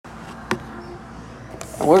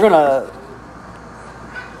We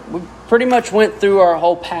pretty much went through our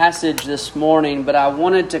whole passage this morning, but I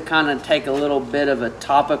wanted to kind of take a little bit of a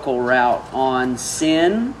topical route on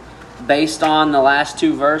sin based on the last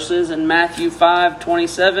two verses in Matthew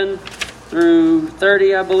 5:27 through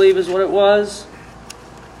 30, I believe is what it was.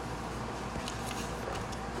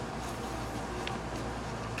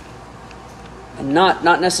 And not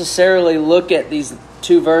necessarily look at these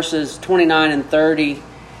two verses, 29 and 30,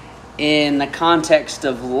 in the context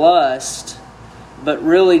of lust, but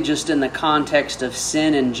really just in the context of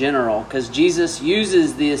sin in general. Because Jesus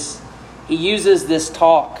uses this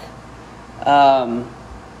talk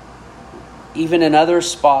even in other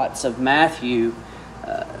spots of Matthew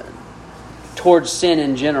towards sin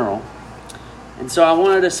in general. And so I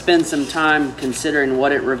wanted to spend some time considering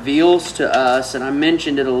what it reveals to us, and I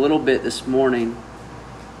mentioned it a little bit this morning,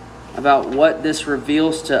 about what this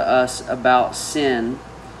reveals to us about sin.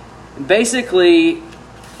 Basically,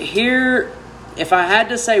 here, if I had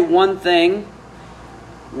to say one thing,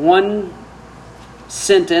 one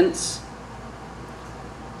sentence,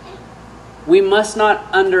 we must not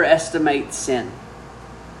underestimate sin.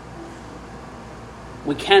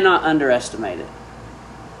 We cannot underestimate it.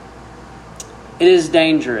 It is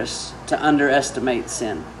dangerous to underestimate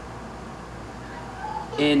sin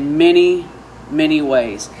in many, many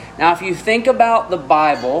ways. Now, if you think about the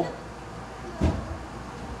Bible,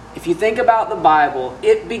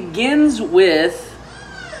 it begins with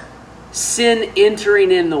sin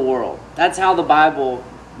entering in the world. That's how the Bible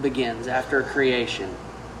begins, after creation.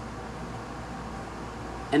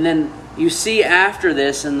 And then you see after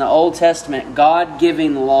this in the Old Testament, God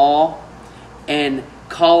giving law and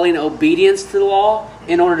calling obedience to the law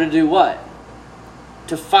in order to do what?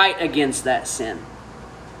 To fight against that sin.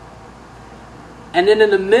 And then in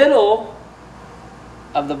the middle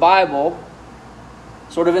of the Bible,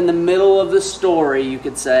 sort of in the middle of the story, you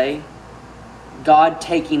could say, God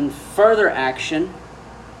taking further action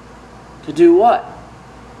to do what?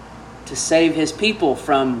 To save His people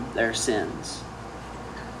from their sins.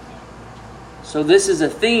 So this is a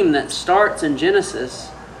theme that starts in Genesis,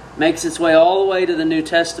 makes its way all the way to the New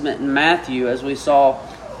Testament in Matthew, as we saw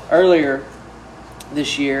earlier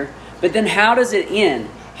this year. But then how does it end?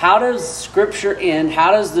 How does Scripture end?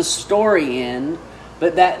 How does the story end?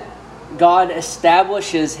 But that God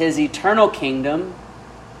establishes His eternal kingdom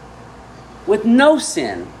with no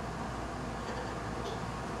sin.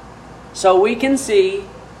 So we can see,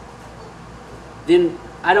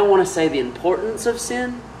 I don't want to say the importance of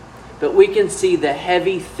sin, but we can see the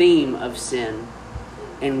heavy theme of sin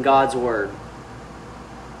in God's Word.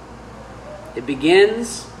 It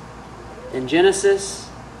begins in Genesis,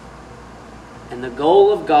 and the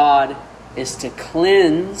goal of God is to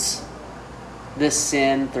cleanse this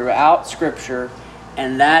sin throughout Scripture,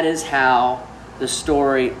 and that is how the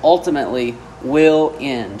story ultimately will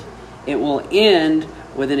end. It will end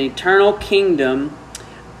with an eternal kingdom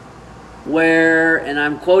where, and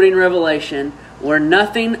I'm quoting Revelation, where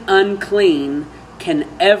nothing unclean can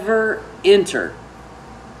ever enter,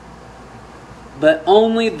 but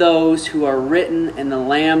only those who are written in the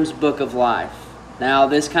Lamb's Book of Life. Now,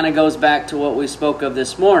 this kind of goes back to what we spoke of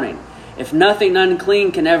this morning. If nothing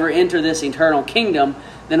unclean can ever enter this eternal kingdom,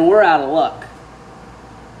 then we're out of luck.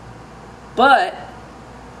 But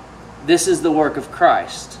this is the work of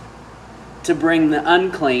Christ, to bring the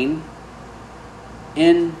unclean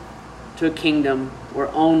into a kingdom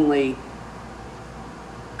where only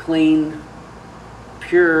clean,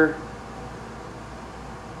 pure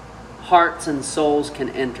hearts and souls can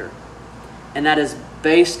enter. And that is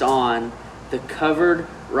based on the covered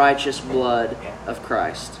righteous blood of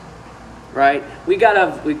Christ. Right? We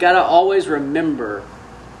gotta always remember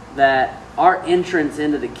that our entrance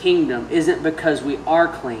into the kingdom isn't because we are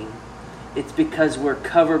clean. It's because we're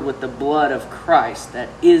covered with the blood of Christ that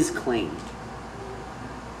is clean.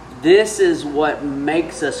 This is what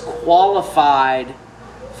makes us qualified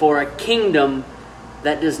for a kingdom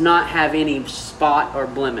that does not have any spot or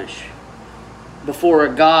blemish before a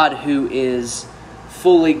God who is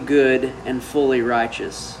fully good and fully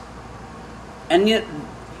righteous. And yet,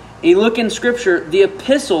 you look in Scripture, the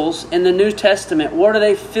epistles in the New Testament, what are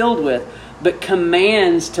they filled with? But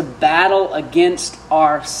commands to battle against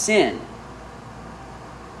our sin.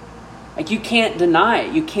 Like, you can't deny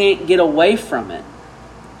it. You can't get away from it.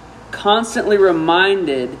 Constantly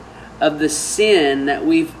reminded of the sin that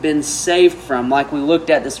we've been saved from, like we looked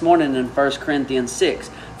at this morning in 1 Corinthians 6.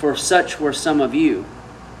 For such were some of you.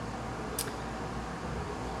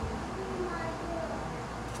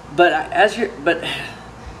 But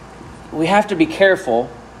we have to be careful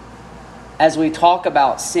as we talk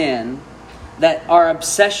about sin that our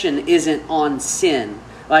obsession isn't on sin,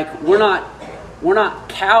 Like we're not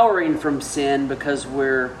cowering from sin because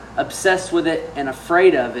we're obsessed with it and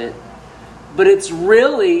afraid of it, but it's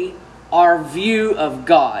really our view of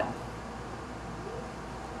God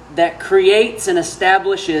that creates and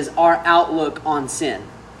establishes our outlook on sin.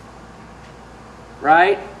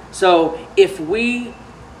 Right? So if we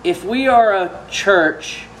are a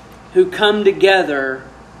church who come together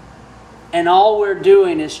and all we're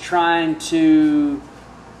doing is trying to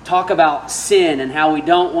talk about sin and how we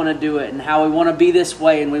don't want to do it and how we want to be this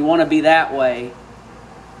way and we want to be that way,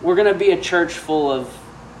 we're going to be a church full of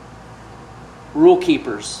rule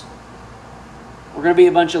keepers. We're going to be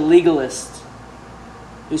a bunch of legalists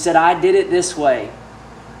who said, I did it this way.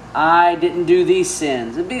 I didn't do these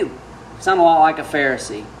sins. It'd sound a lot like a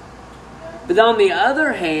Pharisee. But on the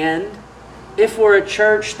other hand, if we're a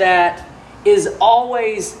church that is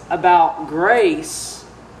always about grace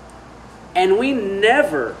and we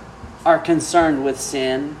never are concerned with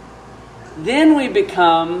sin, then we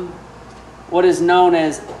become what is known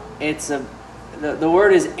as, the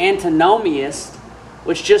word is antinomiist,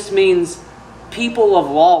 which just means people of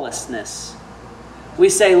lawlessness. We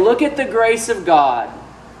say, look at the grace of God,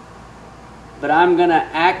 but I'm going to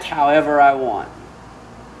act however I want.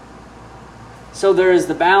 So there is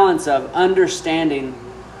the balance of understanding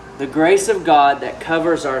the grace of God that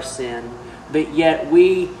covers our sin, but yet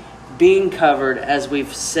we, being covered, as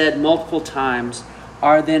we've said multiple times,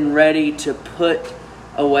 are then ready to put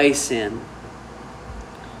away sin.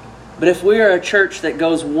 But if we are a church that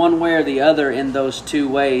goes one way or the other in those two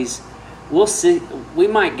ways, we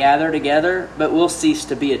might gather together, but we'll cease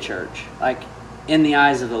to be a church, like in the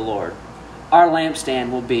eyes of the Lord. Our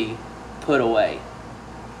lampstand will be put away.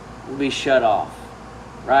 Will be shut off,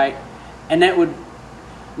 right? And that would,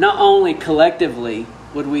 not only collectively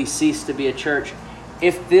would we cease to be a church,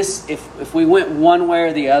 if we went one way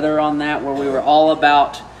or the other on that, where we were all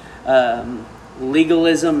about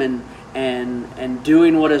legalism and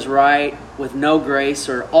doing what is right with no grace,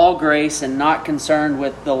 or all grace and not concerned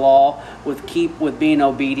with the law, with being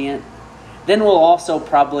obedient, then we'll also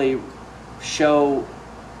probably show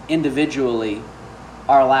individually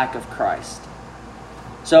our lack of Christ.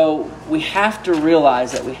 So we have to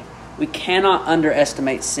realize that we cannot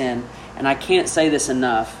underestimate sin. And I can't say this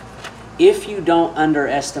enough. If you don't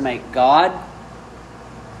underestimate God,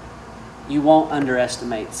 you won't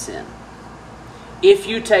underestimate sin. If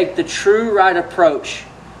you take the true right approach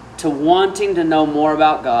to wanting to know more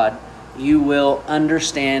about God, you will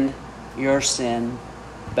understand your sin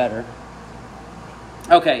better.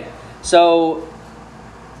 Okay, so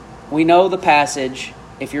we know the passage.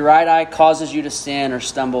 If your right eye causes you to sin or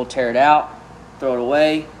stumble, tear it out, throw it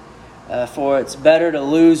away. For it's better to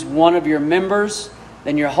lose one of your members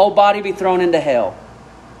than your whole body be thrown into hell.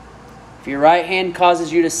 If your right hand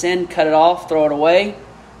causes you to sin, cut it off, throw it away.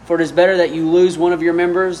 For it is better that you lose one of your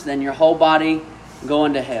members than your whole body go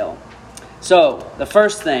into hell. So, the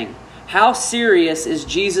first thing, how serious is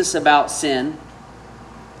Jesus about sin?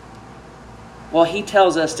 Well, he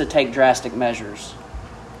tells us to take drastic measures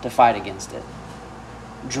to fight against it.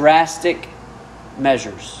 Drastic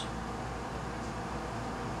measures.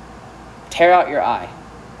 Tear out your eye.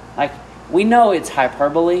 Like, we know it's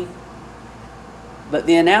hyperbole, but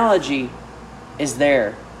the analogy is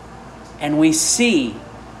there. And we see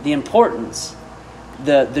the importance,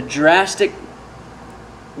 the drastic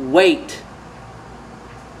weight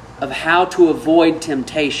of how to avoid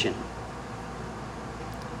temptation.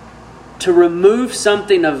 To remove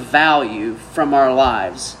something of value from our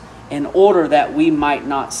lives in order that we might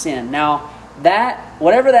not sin. Now, that,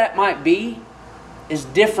 whatever that might be, is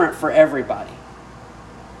different for everybody.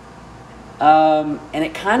 And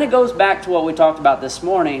it kind of goes back to what we talked about this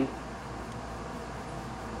morning.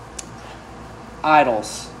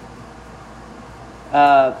 Idols.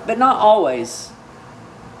 But not always.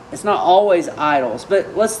 It's not always idols.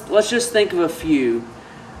 But let's just think of a few.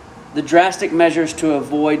 The drastic measures to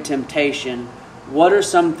avoid temptation. What are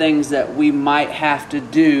some things that we might have to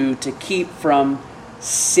do to keep from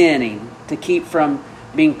sinning? To keep from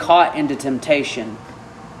being caught into temptation?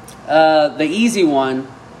 The easy one,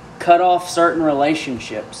 cut off certain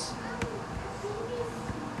relationships.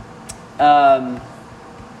 So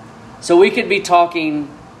we could be talking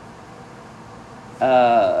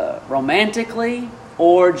romantically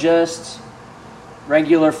or just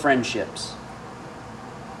regular friendships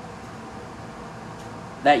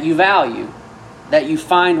that you value, that you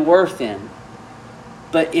find worth in.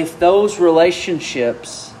 But if those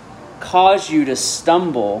relationships cause you to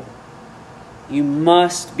stumble, you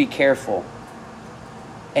must be careful.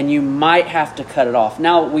 And you might have to cut it off.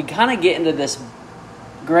 Now, we kind of get into this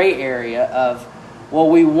gray area of, well,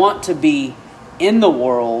 we want to be in the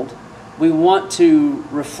world, we want to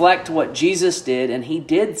reflect what Jesus did, and he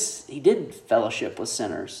did fellowship with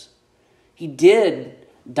sinners. He did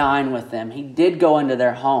dine with them. He did go into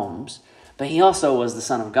their homes, but he also was the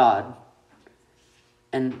Son of God.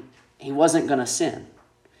 And he wasn't going to sin.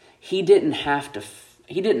 He didn't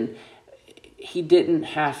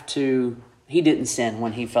sin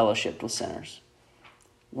when he fellowshiped with sinners.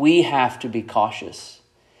 We have to be cautious.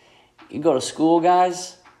 You go to school,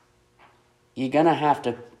 guys, you're gonna have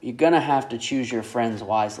to choose your friends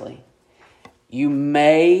wisely. You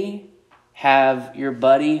may have your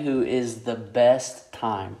buddy who is the best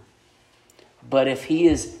time, but if he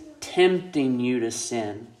is tempting you to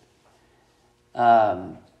sin,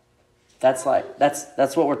 that's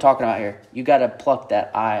what we're talking about here. You got to pluck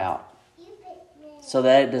that eye out so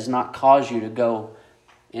that it does not cause you to go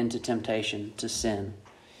into temptation to sin.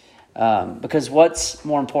 Because what's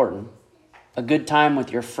more important? A good time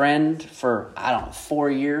with your friend for,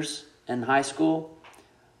 4 years in high school,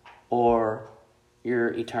 or your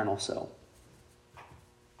eternal soul?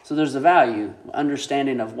 So there's a value,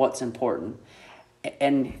 understanding of what's important.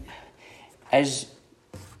 And as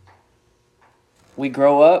we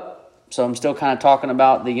grow up, so I'm still kind of talking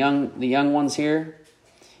about the young ones here,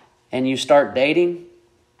 and you start dating,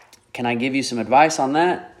 can I give you some advice on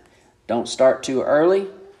that? Don't start too early.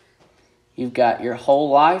 You've got your whole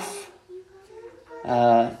life.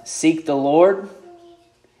 Seek the Lord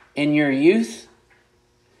in your youth.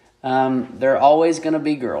 There are always going to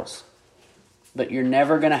be girls, but you're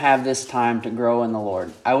never going to have this time to grow in the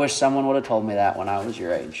Lord. I wish someone would have told me that when I was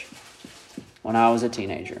your age, when I was a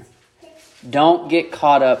teenager. Don't get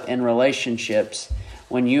caught up in relationships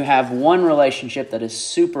when you have one relationship that is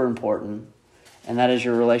super important, and that is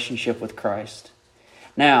your relationship with Christ.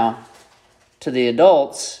 Now, to the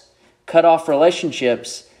adults, cut off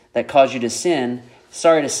relationships that cause you to sin.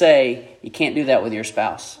 Sorry to say, you can't do that with your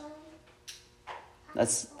spouse.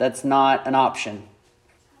 That's not an option.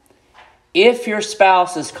 If your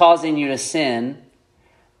spouse is causing you to sin,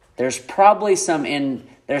 there's probably some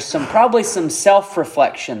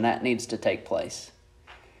self-reflection that needs to take place.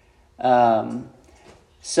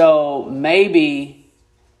 So maybe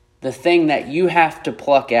the thing that you have to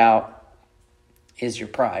pluck out is your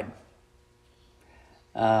pride.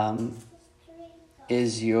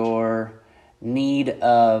 Is your need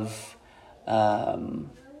of, what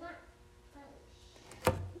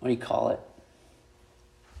do you call it?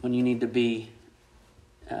 When you need to be,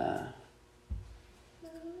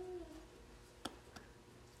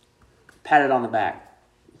 patted on the back.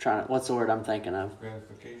 What's the word I'm thinking of?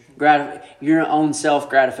 Gratification. Your own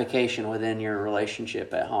self-gratification within your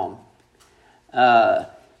relationship at home.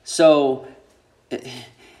 So,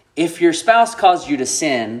 if your spouse caused you to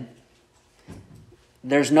sin,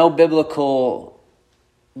 there's no biblical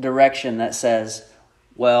direction that says,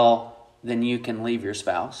 well, then you can leave your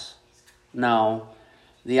spouse. No,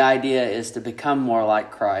 the idea is to become more like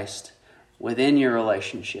Christ within your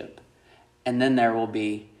relationship, and then there will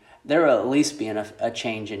at least be a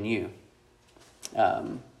change in you.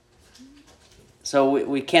 So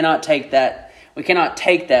we cannot take that. We cannot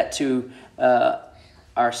take that to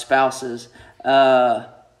our spouses. And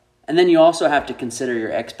then you also have to consider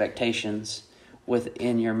your expectations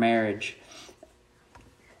within your marriage.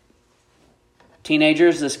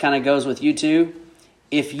 Teenagers, this kind of goes with you too.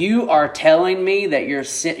 If you are telling me that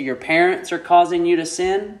your parents are causing you to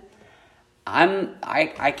sin,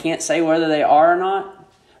 I can't say whether they are or not.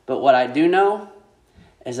 But what I do know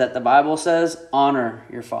is that the Bible says, honor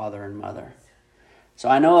your father and mother. So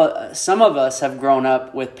I know some of us have grown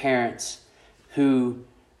up with parents who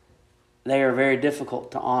they are very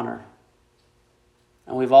difficult to honor.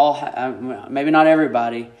 And we've all, maybe not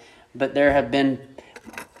everybody, but there have been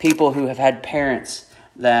people who have had parents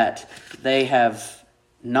that they have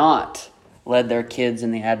not led their kids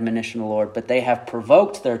in the admonition of the Lord, but they have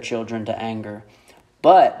provoked their children to anger.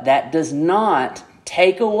 But that does not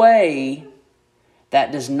take away the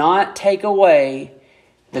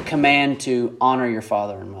command to honor your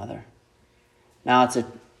father and mother. Now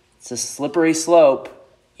it's a slippery slope,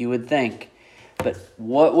 you would think, but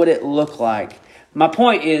what would it look like? My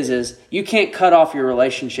point is you can't cut off your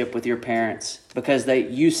relationship with your parents because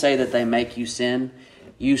you say that they make you sin.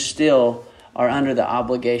 You still are under the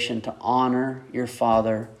obligation to honor your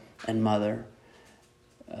father and mother.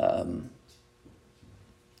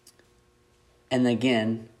 And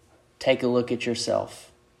again, take a look at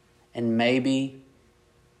yourself. And maybe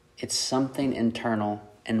it's something internal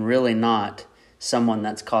and really not someone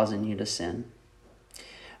that's causing you to sin.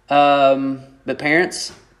 But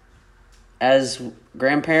parents, as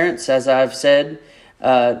grandparents, as I've said,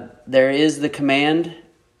 there is the command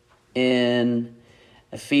in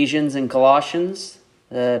Ephesians and Colossians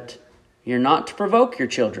that you're not to provoke your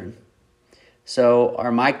children. So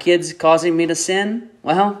are my kids causing me to sin?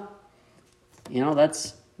 Well,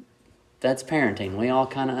 that's parenting. We all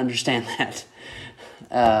kind of understand that.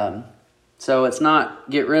 So it's not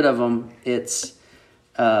get rid of them. It's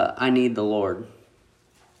I need the Lord.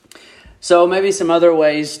 So maybe some other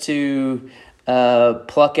ways to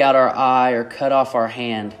pluck out our eye or cut off our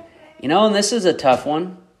hand. And this is a tough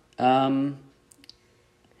one. You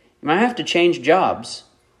might have to change jobs.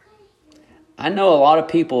 I know a lot of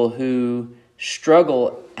people who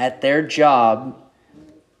struggle at their job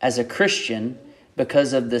as a Christian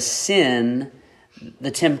because of the sin,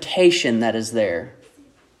 the temptation that is there.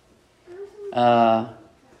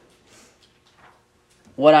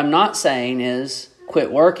 What I'm not saying is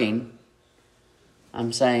quit working.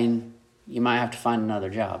 I'm saying you might have to find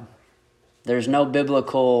another job. There's no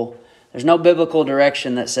biblical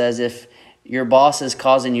direction that says if your boss is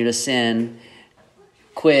causing you to sin,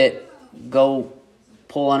 quit, go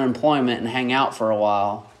pull unemployment and hang out for a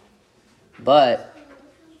while. But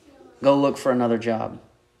go look for another job.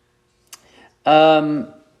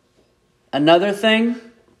 Another thing,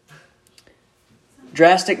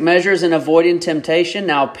 drastic measures in avoiding temptation.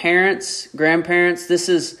 Now, parents, grandparents, this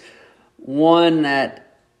is one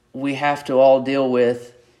that we have to all deal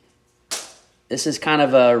with. This is kind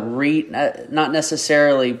of not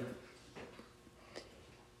necessarily,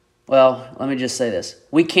 well, let me just say this.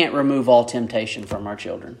 We can't remove all temptation from our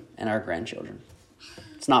children and our grandchildren.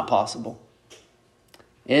 It's not possible.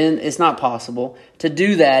 And it's not possible. To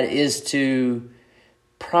do that is to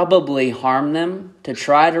probably harm them, to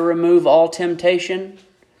try to remove all temptation,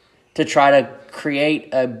 to try to create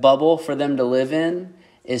a bubble for them to live in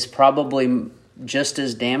is probably just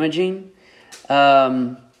as damaging.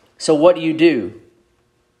 So what do?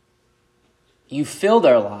 You fill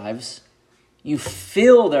their lives. You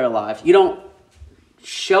don't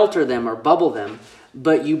shelter them or bubble them,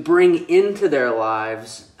 but you bring into their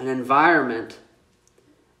lives an environment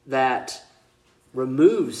that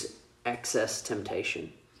removes excess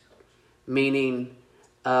temptation. Meaning,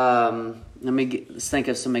 let's think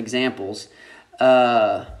of some examples.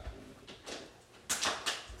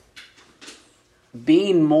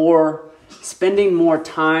 Spending more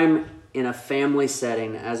time in a family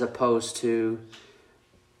setting as opposed to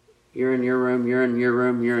you're in your room, you're in your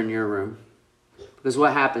room, you're in your room. Because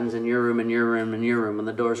what happens in your room, in your room, in your room when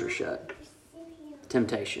the doors are shut?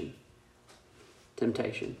 Temptation.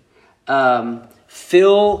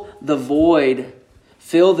 Fill the void,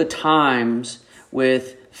 fill the times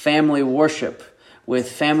with family worship,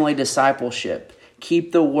 with family discipleship.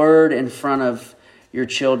 Keep the word in front of your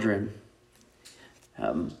children.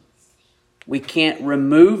 We can't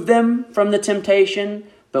remove them from the temptation,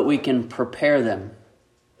 but we can prepare them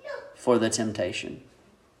for the temptation.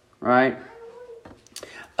 Right?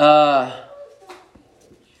 And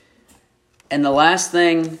the last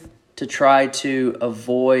thing to try to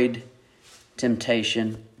avoid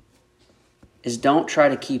temptation is don't try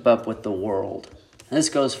to keep up with the world. And this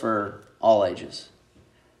goes for all ages.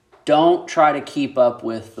 Don't try to keep up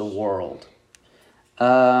with the world.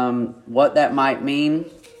 What that might mean,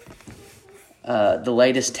 the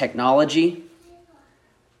latest technology,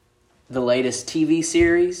 the latest TV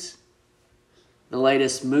series, the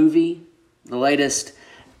latest movie, the latest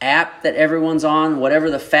app that everyone's on, whatever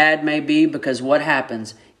the fad may be, because what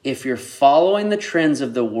happens? If you're following the trends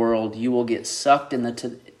of the world, you will get sucked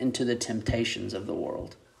into the temptations of the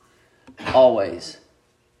world. Always.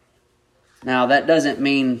 Now, that doesn't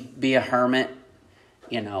mean be a hermit.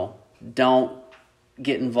 Don't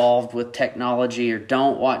get involved with technology or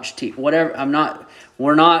don't watch TV. Whatever.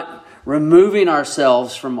 We're not removing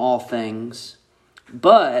ourselves from all things,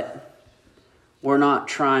 but we're not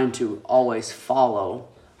trying to always follow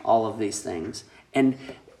all of these things. And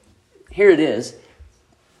here it is.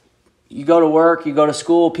 You go to work, you go to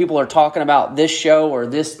school, people are talking about this show or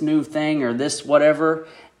this new thing or this whatever.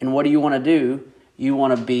 And what do you want to do? You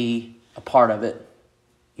want to be a part of it.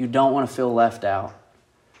 You don't want to feel left out.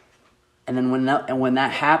 And then when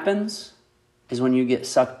that happens is when you get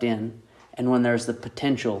sucked in and when there's the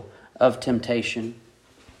potential of temptation.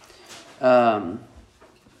 And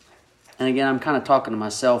again, I'm kind of talking to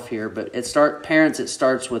myself here, but parents, it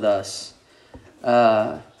starts with us.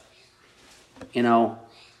 Well,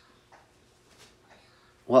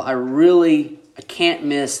 I can't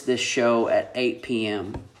miss this show at 8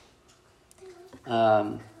 p.m.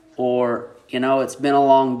 Or, it's been a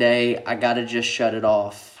long day. I got to just shut it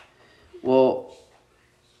off. Well,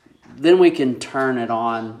 then we can turn it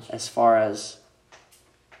on as far as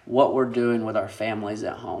what we're doing with our families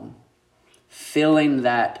at home. Filling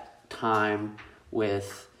that time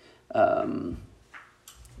with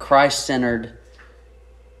Christ-centered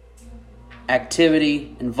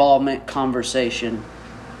activity, involvement, conversation,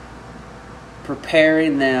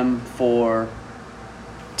 preparing them for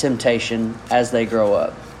temptation as they grow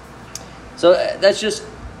up. So that's just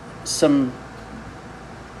some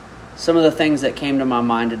of the things that came to my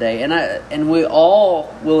mind today. And we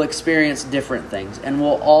all will experience different things, and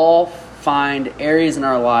we'll all find areas in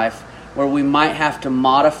our life where we might have to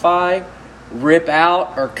modify, rip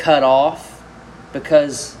out, or cut off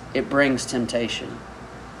because it brings temptation.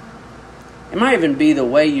 It might even be the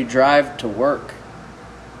way you drive to work.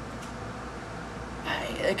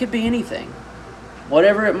 It could be anything.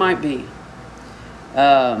 Whatever it might be.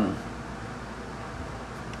 But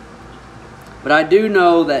I do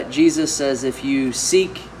know that Jesus says if you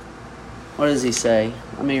seek... What does he say?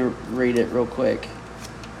 Let me read it real quick.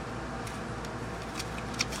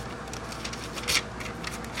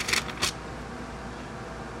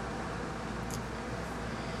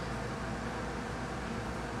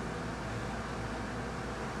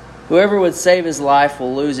 Whoever would save his life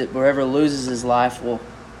will lose it. Whoever loses his life will,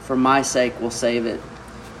 for my sake, will save it.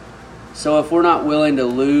 So if we're not willing to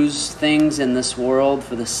lose things in this world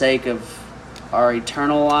for the sake of our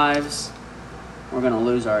eternal lives, we're going to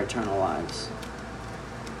lose our eternal lives.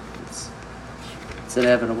 It's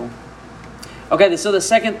inevitable. Okay, so the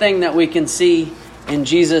second thing that we can see in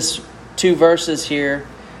Jesus' 2 verses here,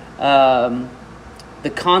 the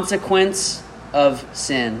consequence of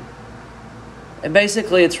sin. And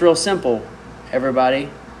basically, it's real simple, everybody.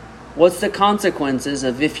 What's the consequences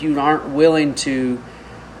of if you aren't willing to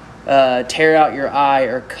tear out your eye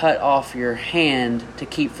or cut off your hand to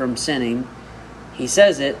keep from sinning? He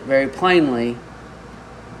says it very plainly.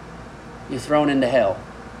 You're thrown into hell.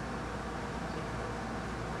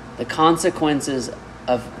 The consequences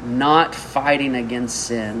of not fighting against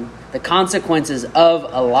sin, the consequences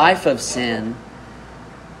of a life of sin,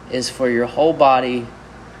 is for your whole body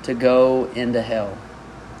to go into hell.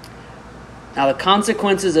 Now, the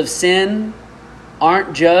consequences of sin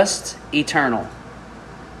aren't just eternal.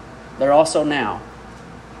 They're also now.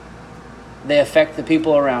 They affect the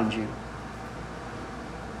people around you.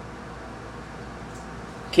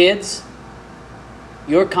 Kids,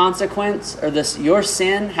 your consequence, or your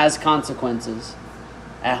sin has consequences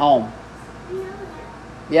at home.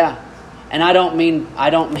 Yeah. And I don't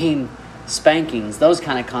mean spankings, those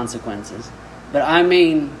kind of consequences. But I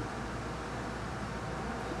mean,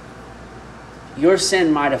 your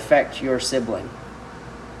sin might affect your sibling.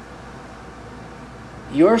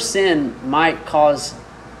 Your sin might cause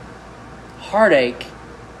heartache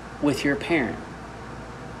with your parent.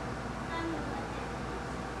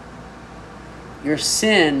 Your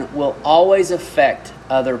sin will always affect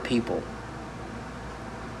other people.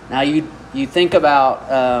 Now you think about,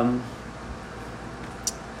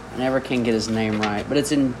 I never can get his name right, but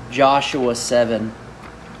it's in Joshua 7.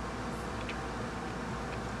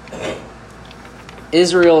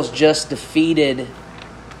 Israel's just defeated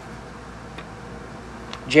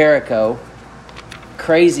Jericho.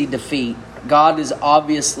 Crazy defeat. God is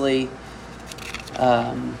obviously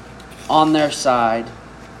on their side.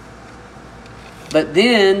 But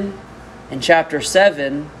then, in chapter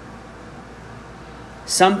 7,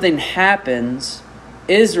 something happens.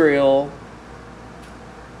 Israel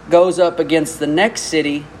goes up against the next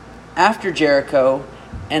city after Jericho,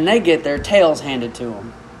 and they get their tails handed to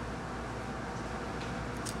them.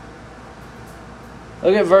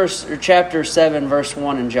 Look at chapter 7, verse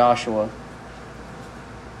 1 in Joshua.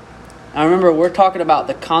 Now remember, we're talking about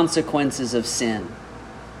the consequences of sin.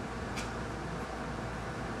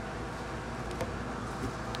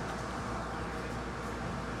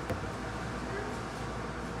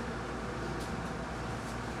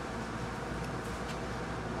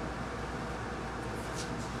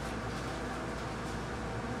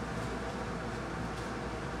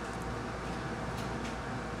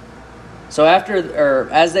 So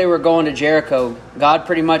as they were going to Jericho, God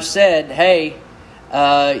pretty much said, hey,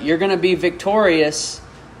 you're going to be victorious,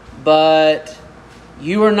 but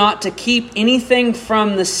you are not to keep anything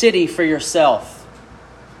from the city for yourself.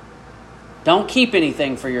 Don't keep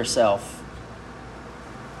anything for yourself.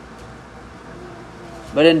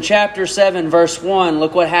 But in chapter 7, verse 1,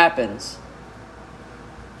 look what happens.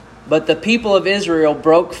 But the people of Israel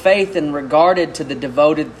broke faith and regarded to the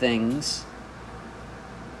devoted things.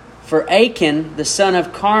 For Achan, the son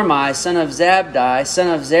of Carmi, son of Zabdi, son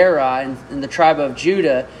of Zerah, in the tribe of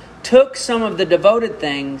Judah, took some of the devoted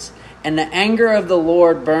things, and the anger of the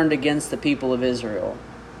Lord burned against the people of Israel.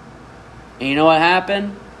 And you know what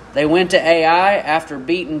happened? They went to Ai after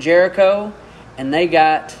beating Jericho, and they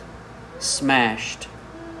got smashed.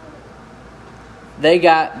 They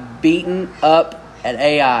got beaten up at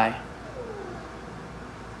Ai.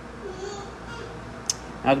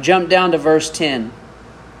 Now jump down to verse 10.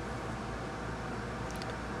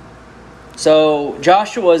 So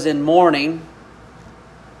Joshua's in mourning,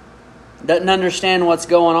 doesn't understand what's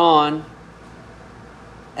going on.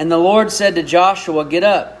 And the Lord said to Joshua, "Get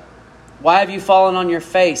up. Why have you fallen on your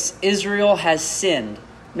face? Israel has sinned."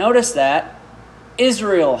 Notice that.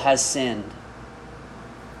 Israel has sinned.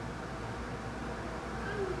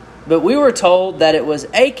 But we were told that it was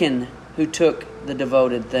Achan who took the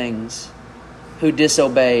devoted things, who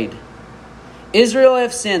disobeyed. Israel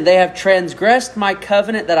have sinned. They have transgressed my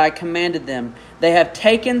covenant that I commanded them. They have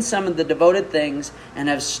taken some of the devoted things and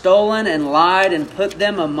have stolen and lied and put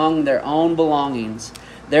them among their own belongings.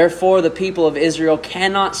 Therefore, the people of Israel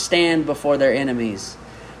cannot stand before their enemies.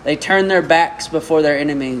 They turn their backs before their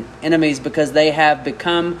enemies because they have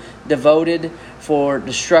become devoted for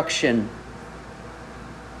destruction.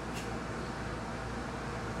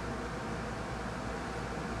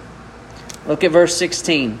 Look at verse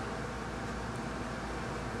 16.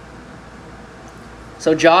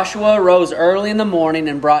 So Joshua rose early in the morning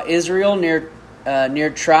and brought Israel near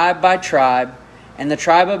tribe by tribe, and the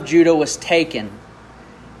tribe of Judah was taken.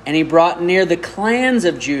 And he brought near the clans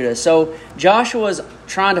of Judah. So Joshua was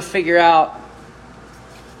trying to figure out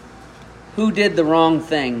who did the wrong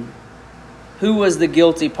thing, who was the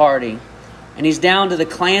guilty party. And he's down to the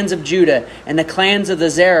clans of Judah, and the clans of the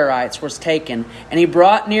Zerarites was taken. And he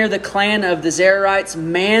brought near the clan of the Zerarites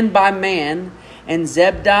man by man, and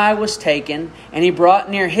Zebdi was taken, and he brought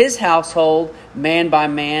near his household man by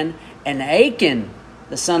man, and Achan,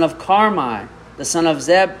 the son of Carmi, the son of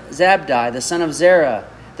Zabdi, the son of Zerah,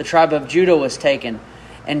 the tribe of Judah was taken.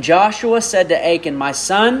 And Joshua said to Achan, "My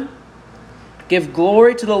son, give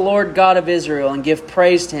glory to the Lord God of Israel, and give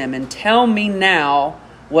praise to him, and tell me now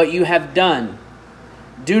what you have done.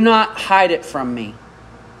 Do not hide it from me."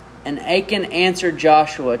 And Achan answered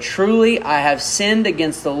Joshua, "Truly I have sinned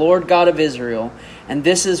against the Lord God of Israel, and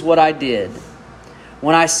this is what I did.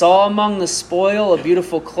 When I saw among the spoil a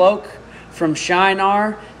beautiful cloak from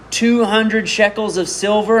Shinar, 200 shekels of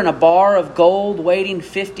silver, and a bar of gold weighing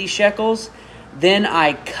 50 shekels, then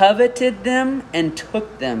I coveted them and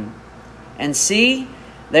took them. And see,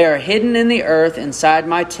 they are hidden in the earth inside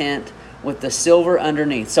my tent with the silver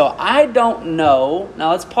underneath." So I don't know.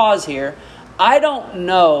 Now let's pause here. I don't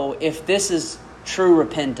know if this is true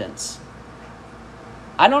repentance.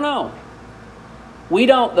 I don't know.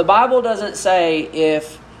 The Bible doesn't say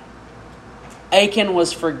if Achan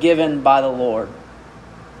was forgiven by the Lord.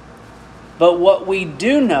 But what we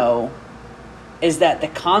do know is that the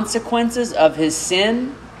consequences of his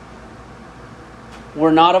sin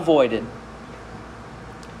were not avoided.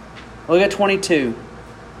 Look at 22.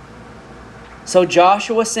 So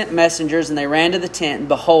Joshua sent messengers, and they ran to the tent, and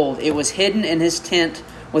behold, it was hidden in his tent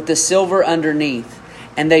with the silver underneath.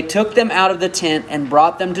 And they took them out of the tent and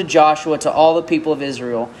brought them to Joshua to all the people of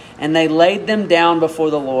Israel. And they laid them down before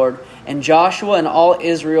the Lord. And Joshua and all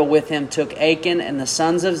Israel with him took Achan and the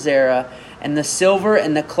sons of Zerah, and the silver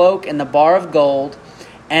and the cloak and the bar of gold,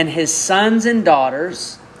 and his sons and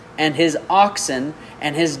daughters, and his oxen,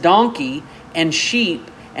 and his donkey, and sheep,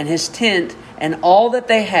 and his tent, and all that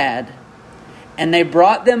they had. And they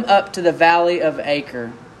brought them up to the valley of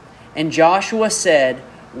Acre. And Joshua said,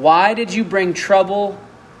 "Why did you bring trouble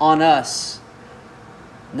on us?"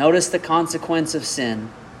 Notice the consequence of sin.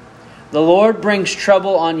 "The Lord brings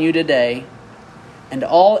trouble on you today." And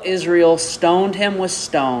all Israel stoned him with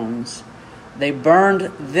stones. They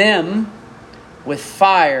burned them with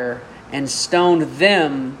fire and stoned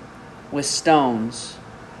them with stones.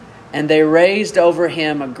 And they raised over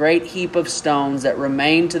him a great heap of stones that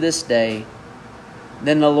remain to this day.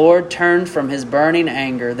 Then the Lord turned from his burning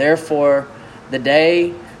anger. Therefore,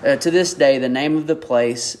 to this day, the name of the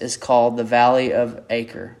place is called the Valley of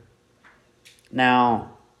Acre. Now,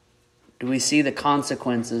 do we see the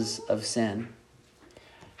consequences of sin?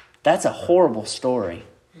 That's a horrible story.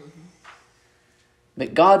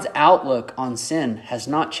 But God's outlook on sin has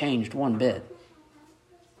not changed one bit.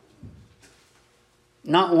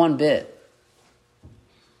 Not one bit.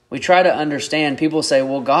 We try to understand. People say,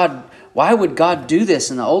 well, God, why would God do this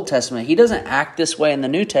in the Old Testament? He doesn't act this way in the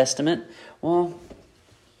New Testament. Well,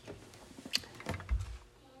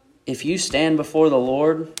 if you stand before the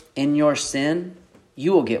Lord in your sin,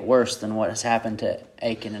 you will get worse than what has happened to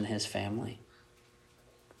Achan and his family.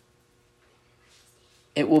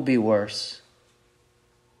 It will be worse.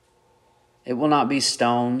 It will not be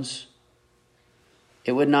stones.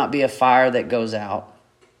 It would not be a fire that goes out.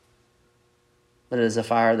 But it is a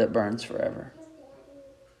fire that burns forever.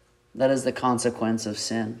 That is the consequence of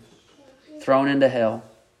sin. thrown into hell.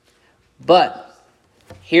 But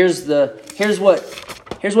here's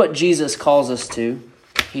what Jesus calls us to.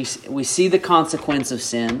 We see the consequence of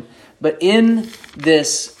sin, but in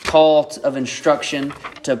this call of instruction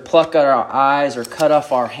to pluck out our eyes or cut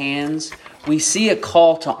off our hands, we see a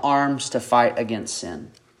call to arms to fight against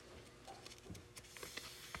sin.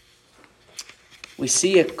 We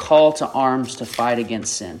see a call to arms to fight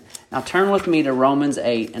against sin. Now turn with me to Romans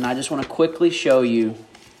 8, and I just want to quickly show you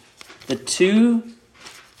the two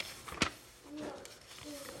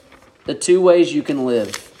ways you can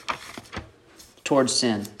live towards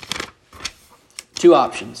sin. Two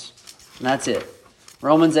options. And that's it.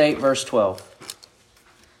 Romans 8, verse 12.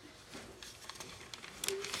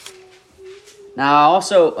 Now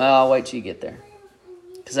I'll wait till you get there,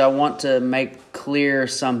 because I want to make clear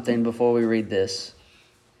something before we read this.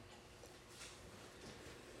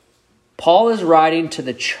 Paul is writing to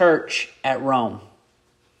the church at Rome.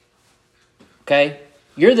 Okay?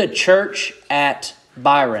 You're the church at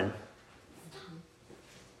Byron.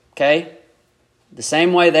 Okay? The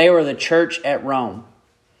same way they were the church at Rome.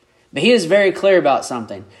 But he is very clear about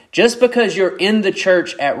something. Just because you're in the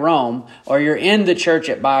church at Rome or you're in the church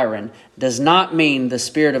at Byron does not mean the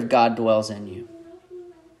Spirit of God dwells in you.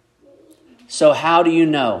 So how do you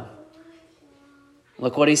know?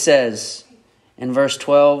 Look what he says in verse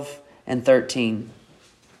 12 and 13.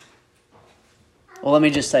 Well, let me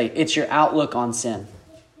just say, it's your outlook on sin.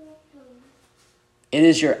 It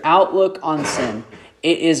is your outlook on sin.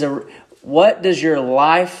 What does your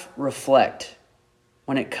life reflect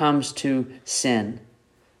when it comes to sin?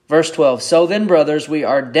 Verse 12, so then, brothers, we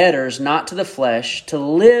are debtors, not to the flesh, to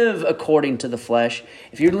live according to the flesh.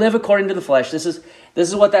 If you live according to the flesh, this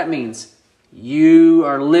is what that means. You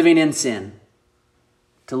are living in sin.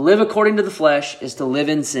 To live according to the flesh is to live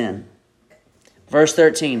in sin. Verse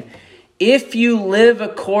 13, if you live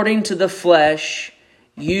according to the flesh,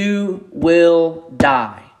 you will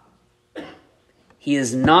die. He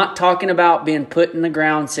is not talking about being put in the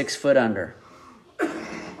ground 6 foot under.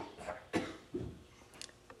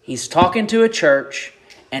 He's talking to a church,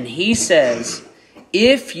 and he says,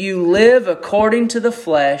 if you live according to the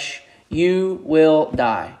flesh, you will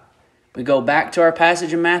die. We go back to our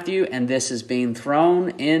passage in Matthew, and this is being thrown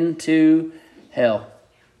into hell.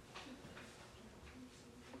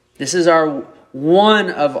 This is one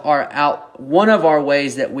of our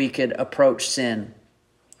ways that we could approach sin.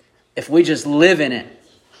 If we just live in it.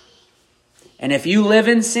 And if you live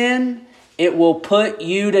in sin, it will put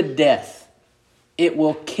you to death. It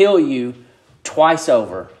will kill you twice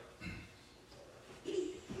over.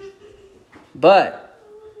 But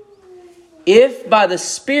if by the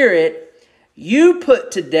Spirit you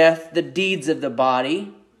put to death the deeds of the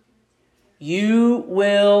body, you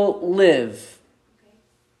will live.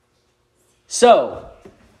 So,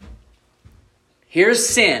 here's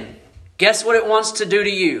sin. Guess what it wants to do to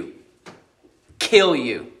you? Kill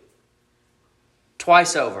you.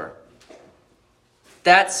 Twice over.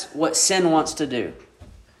 That's what sin wants to do.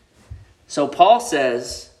 So Paul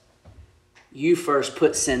says, you first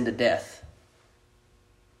put sin to death.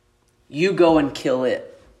 You go and kill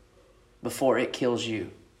it before it kills you.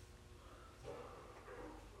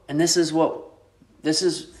 And this is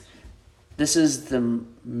the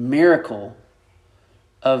miracle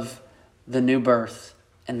of the new birth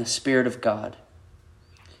and the Spirit of God.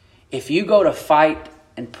 If you go to fight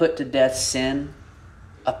and put to death sin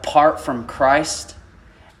apart from Christ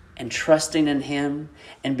and trusting in Him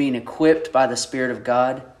and being equipped by the Spirit of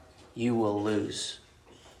God, you will lose.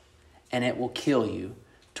 And it will kill you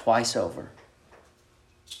twice over.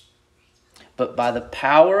 But by the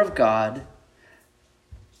power of God,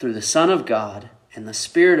 through the Son of God and the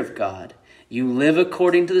Spirit of God, you live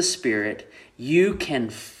according to the Spirit, you can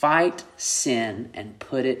fight sin and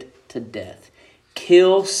put it to death.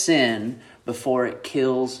 Kill sin before it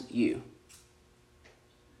kills you.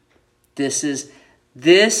 This is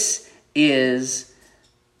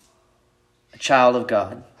a child of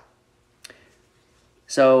God.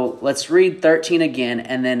 So let's read 13 again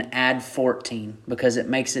and then add 14 because it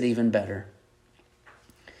makes it even better.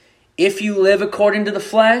 If you live according to the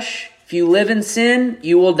flesh, if you live in sin,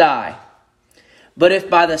 you will die. But if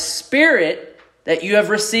by the Spirit that you have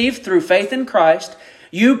received through faith in Christ,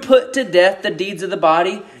 you put to death the deeds of the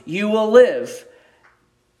body, you will live.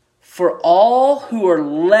 For all who are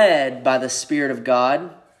led by the Spirit of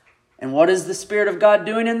God, and what is the Spirit of God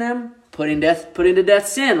doing in them? Putting to death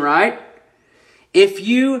sin, right? If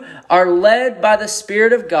you are led by the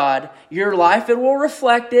Spirit of God, your life, it will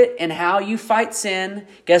reflect it in how you fight sin.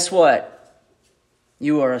 Guess what?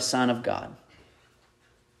 You are a son of God.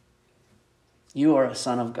 You are a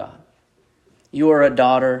son of God. You are a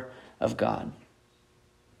daughter of God.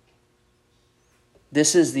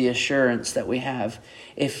 This is the assurance that we have.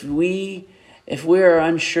 If we are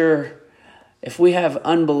unsure, if we have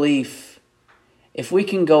unbelief, if we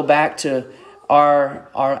can go back to our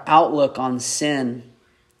outlook on sin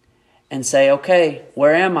and say, okay,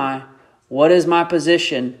 where am I? What is my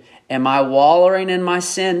position? Am I wallowing in my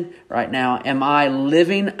sin right now? Am I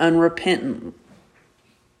living unrepentant?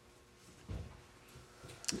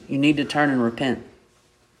 You need to turn and repent.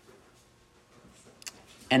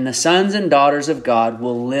 And the sons and daughters of God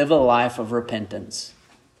will live a life of repentance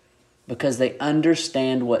because they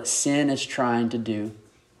understand what sin is trying to do.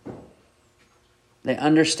 They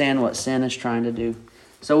understand what sin is trying to do.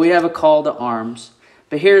 So we have a call to arms.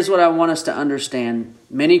 But here's what I want us to understand.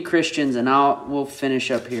 Many Christians, and we'll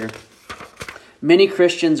finish up here. Many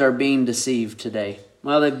Christians are being deceived today.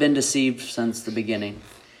 Well, they've been deceived since the beginning.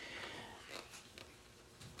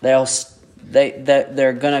 They're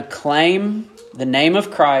going to claim the name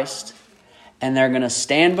of Christ, and they're going to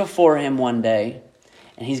stand before Him one day,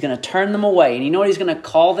 and He's going to turn them away. And you know what He's going to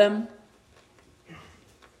call them?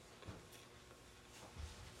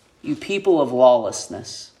 You people of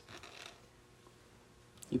lawlessness.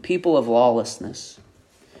 You people of lawlessness.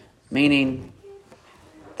 Meaning,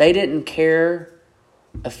 they didn't care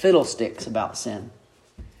a fiddlesticks about sin.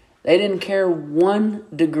 They didn't care 1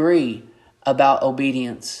 degree about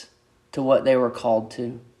obedience to what they were called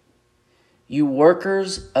to. You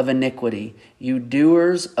workers of iniquity, you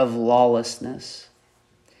doers of lawlessness.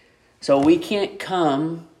 So we can't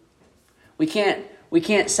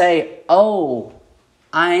say, oh,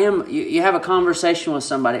 I am, you have a conversation with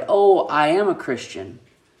somebody, oh, I am a Christian.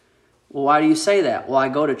 Well, why do you say that? Well, I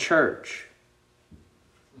go to church.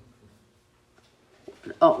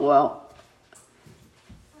 Oh, well,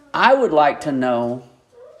 I would like to know,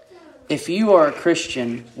 if you are a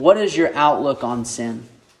Christian, what is your outlook on sin?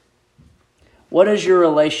 What is your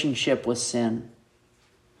relationship with sin?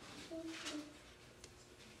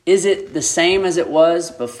 Is it the same as it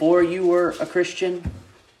was before you were a Christian?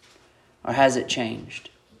 Or has it changed?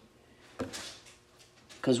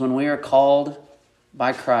 Because when we are called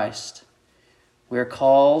by Christ, we are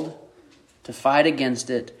called to fight against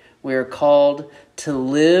it. We are called to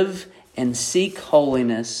live and seek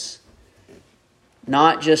holiness,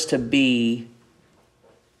 not just to be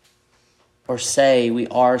or say we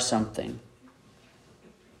are something.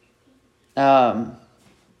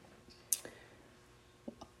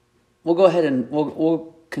 We'll go ahead and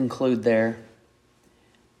we'll conclude there.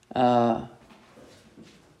 I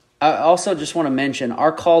also just want to mention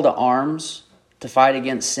our call to arms to fight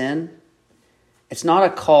against sin. It's not a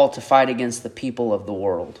call to fight against the people of the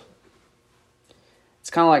world. It's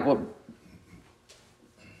kind of like what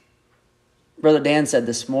Brother Dan said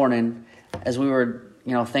this morning as we were,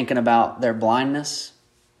 thinking about their blindness,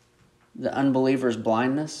 the unbelievers'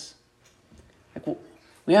 blindness.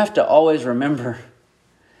 We have to always remember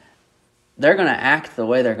they're going to act the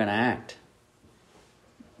way they're going to act.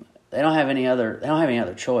 They don't have any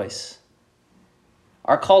other choice.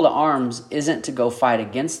 Our call to arms isn't to go fight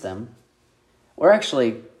against them. We're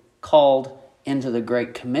actually called into the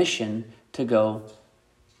Great Commission to go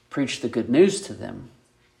preach the good news to them.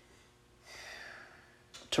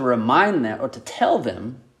 To remind them or to tell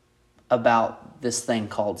them about this thing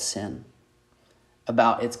called sin.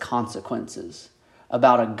 About its consequences.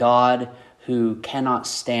 About a God who cannot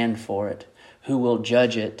stand for it. Who will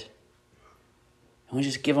judge it. And we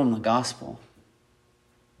just give them the gospel.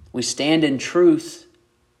 We stand in truth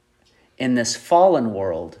in this fallen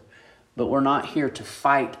world, but we're not here to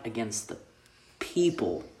fight against the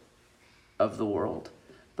people of the world.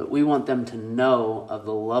 But we want them to know of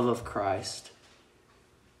the love of Christ,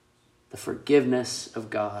 the forgiveness of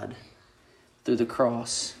God through the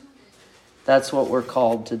cross. That's what we're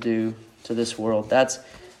called to do to this world. That's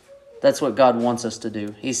what God wants us to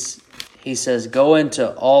do. He says, go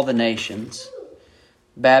into all the nations,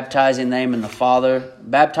 baptizing them in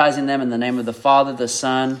the name of the Father, the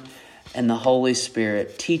Son, and the Holy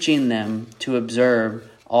Spirit, teaching them to observe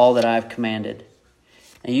all that I've commanded.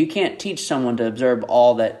 And you can't teach someone to observe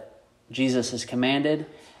all that Jesus has commanded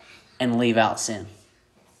and leave out sin.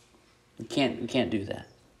 You can't do that.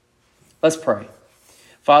 Let's pray.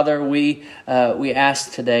 Father, we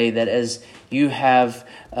ask today that as you have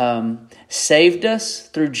saved us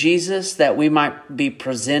through Jesus, that we might be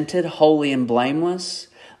presented holy and blameless.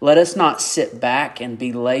 Let us not sit back and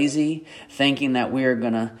be lazy, thinking that we are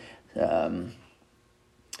going to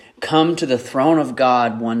come to the throne of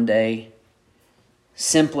God one day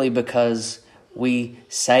simply because we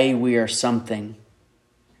say we are something.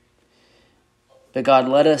 But God,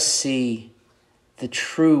 let us see the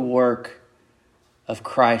true work of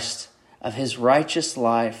Christ of His righteous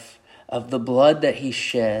life, of the blood that He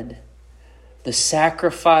shed, the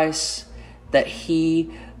sacrifice that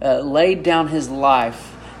He laid down His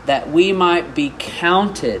life that we might be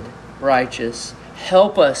counted righteous.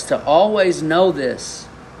 Help us to always know this,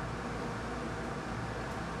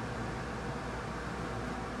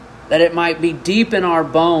 that it might be deep in our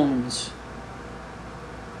bones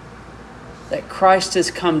that Christ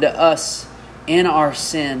has come to us in our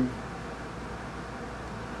sin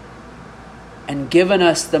and given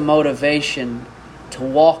us the motivation to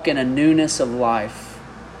walk in a newness of life.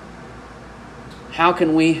 How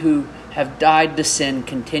can we who have died to sin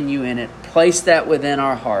continue in it? Place that within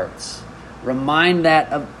our hearts. Remind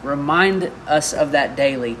us of that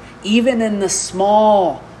daily, even in the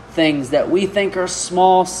small things that we think are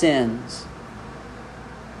small sins,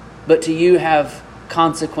 but to you have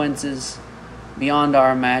consequences beyond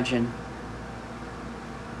our imagine.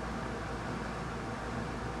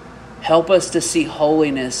 Help us to see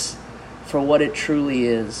holiness for what it truly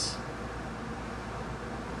is.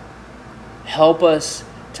 Help us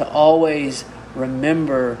to always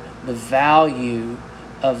remember the value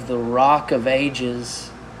of the rock of ages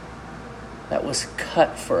that was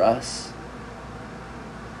cut for us.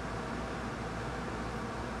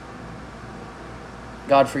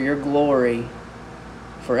 God, for your glory,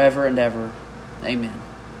 forever and ever. Amen.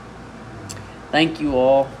 Thank you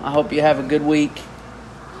all. I hope you have a good week.